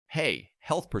Hey,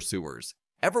 health pursuers,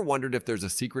 ever wondered if there's a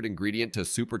secret ingredient to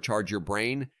supercharge your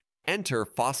brain? Enter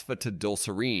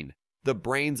phosphatidylserine, the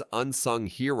brain's unsung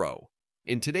hero.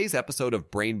 In today's episode of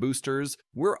Brain Boosters,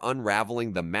 we're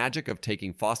unraveling the magic of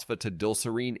taking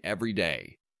phosphatidylserine every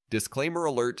day. Disclaimer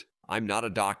alert, I'm not a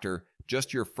doctor,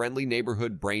 just your friendly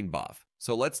neighborhood brain buff.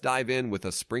 So let's dive in with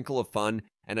a sprinkle of fun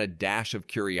and a dash of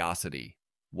curiosity.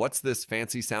 What's this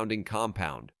fancy-sounding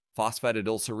compound?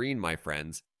 Phosphatidylserine, my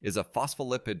friends, is a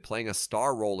phospholipid playing a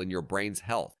star role in your brain's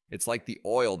health. It's like the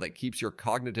oil that keeps your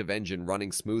cognitive engine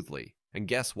running smoothly. And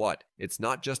guess what? It's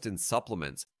not just in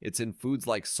supplements, it's in foods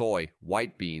like soy,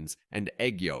 white beans, and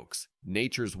egg yolks.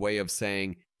 Nature's way of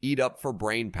saying, eat up for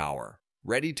brain power.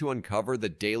 Ready to uncover the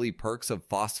daily perks of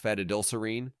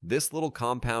phosphatidylserine? This little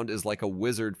compound is like a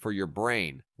wizard for your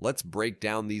brain. Let's break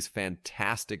down these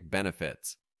fantastic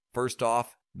benefits. First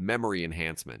off, memory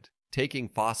enhancement. Taking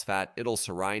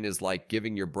phosphatidylserine is like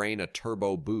giving your brain a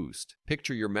turbo boost.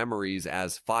 Picture your memories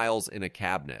as files in a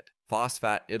cabinet.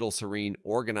 Phosphatidylserine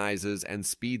organizes and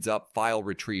speeds up file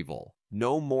retrieval.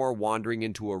 No more wandering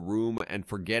into a room and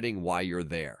forgetting why you're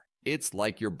there. It's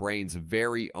like your brain's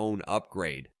very own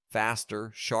upgrade.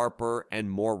 Faster, sharper, and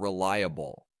more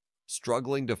reliable.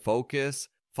 Struggling to focus?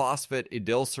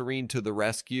 Phosphatidylserine to the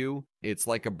rescue. It's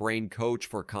like a brain coach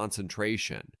for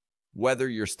concentration. Whether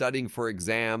you're studying for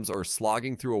exams or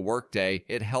slogging through a workday,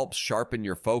 it helps sharpen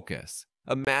your focus.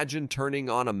 Imagine turning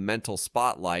on a mental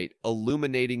spotlight,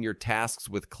 illuminating your tasks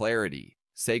with clarity.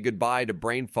 Say goodbye to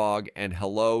brain fog and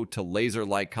hello to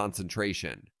laser-like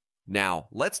concentration. Now,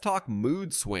 let's talk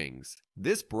mood swings.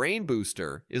 This brain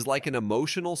booster is like an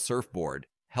emotional surfboard,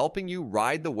 helping you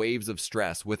ride the waves of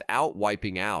stress without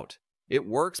wiping out. It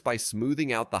works by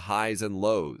smoothing out the highs and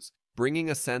lows, bringing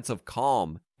a sense of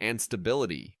calm and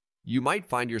stability. You might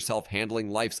find yourself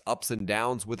handling life's ups and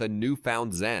downs with a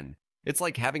newfound zen. It's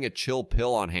like having a chill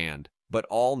pill on hand, but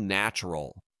all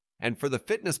natural. And for the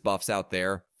fitness buffs out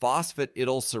there,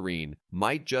 phosphatidylserine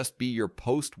might just be your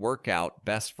post-workout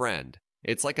best friend.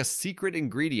 It's like a secret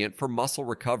ingredient for muscle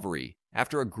recovery.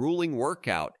 After a grueling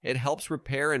workout, it helps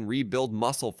repair and rebuild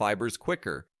muscle fibers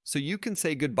quicker, so you can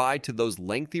say goodbye to those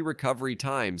lengthy recovery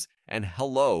times and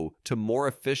hello to more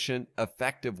efficient,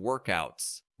 effective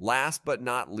workouts. Last but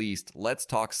not least, let's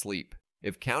talk sleep.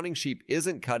 If counting sheep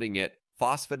isn't cutting it,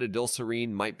 phosphatidylserine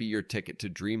might be your ticket to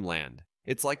dreamland.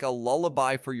 It's like a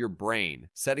lullaby for your brain,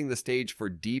 setting the stage for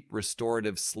deep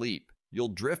restorative sleep. You'll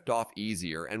drift off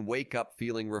easier and wake up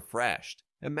feeling refreshed.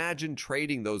 Imagine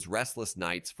trading those restless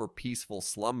nights for peaceful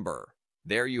slumber.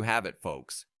 There you have it,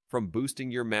 folks. From boosting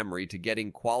your memory to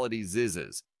getting quality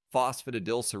zizzes,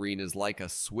 phosphatidylserine is like a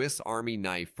Swiss Army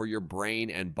knife for your brain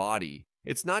and body.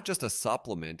 It's not just a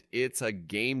supplement, it's a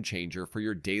game changer for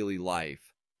your daily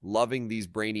life. Loving these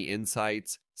brainy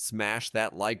insights? Smash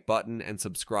that like button and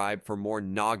subscribe for more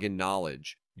noggin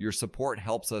knowledge. Your support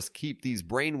helps us keep these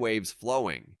brainwaves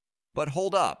flowing. But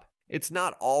hold up, it's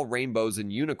not all rainbows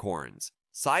and unicorns.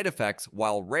 Side effects,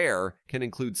 while rare, can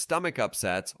include stomach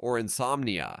upsets or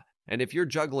insomnia. And if you're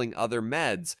juggling other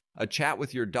meds, a chat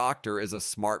with your doctor is a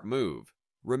smart move.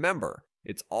 Remember,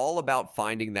 it's all about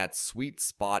finding that sweet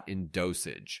spot in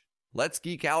dosage. Let's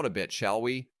geek out a bit, shall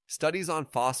we? Studies on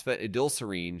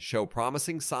phosphatidylserine show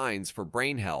promising signs for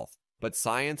brain health, but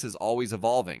science is always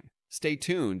evolving. Stay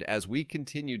tuned as we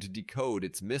continue to decode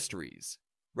its mysteries.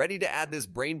 Ready to add this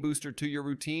brain booster to your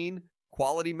routine?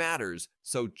 Quality matters,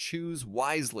 so choose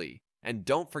wisely. And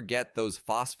don't forget those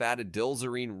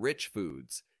phosphatidylserine-rich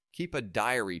foods. Keep a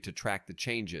diary to track the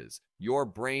changes. Your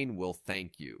brain will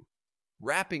thank you.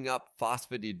 Wrapping up,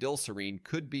 phosphatidylserine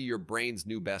could be your brain's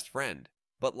new best friend.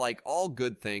 But like all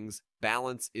good things,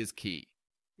 balance is key.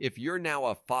 If you're now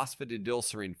a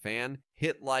phosphatidylserine fan,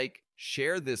 hit like,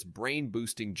 share this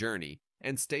brain-boosting journey,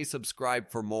 and stay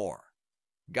subscribed for more.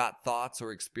 Got thoughts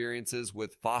or experiences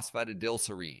with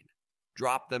phosphatidylserine?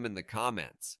 Drop them in the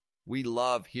comments. We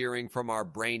love hearing from our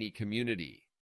brainy community.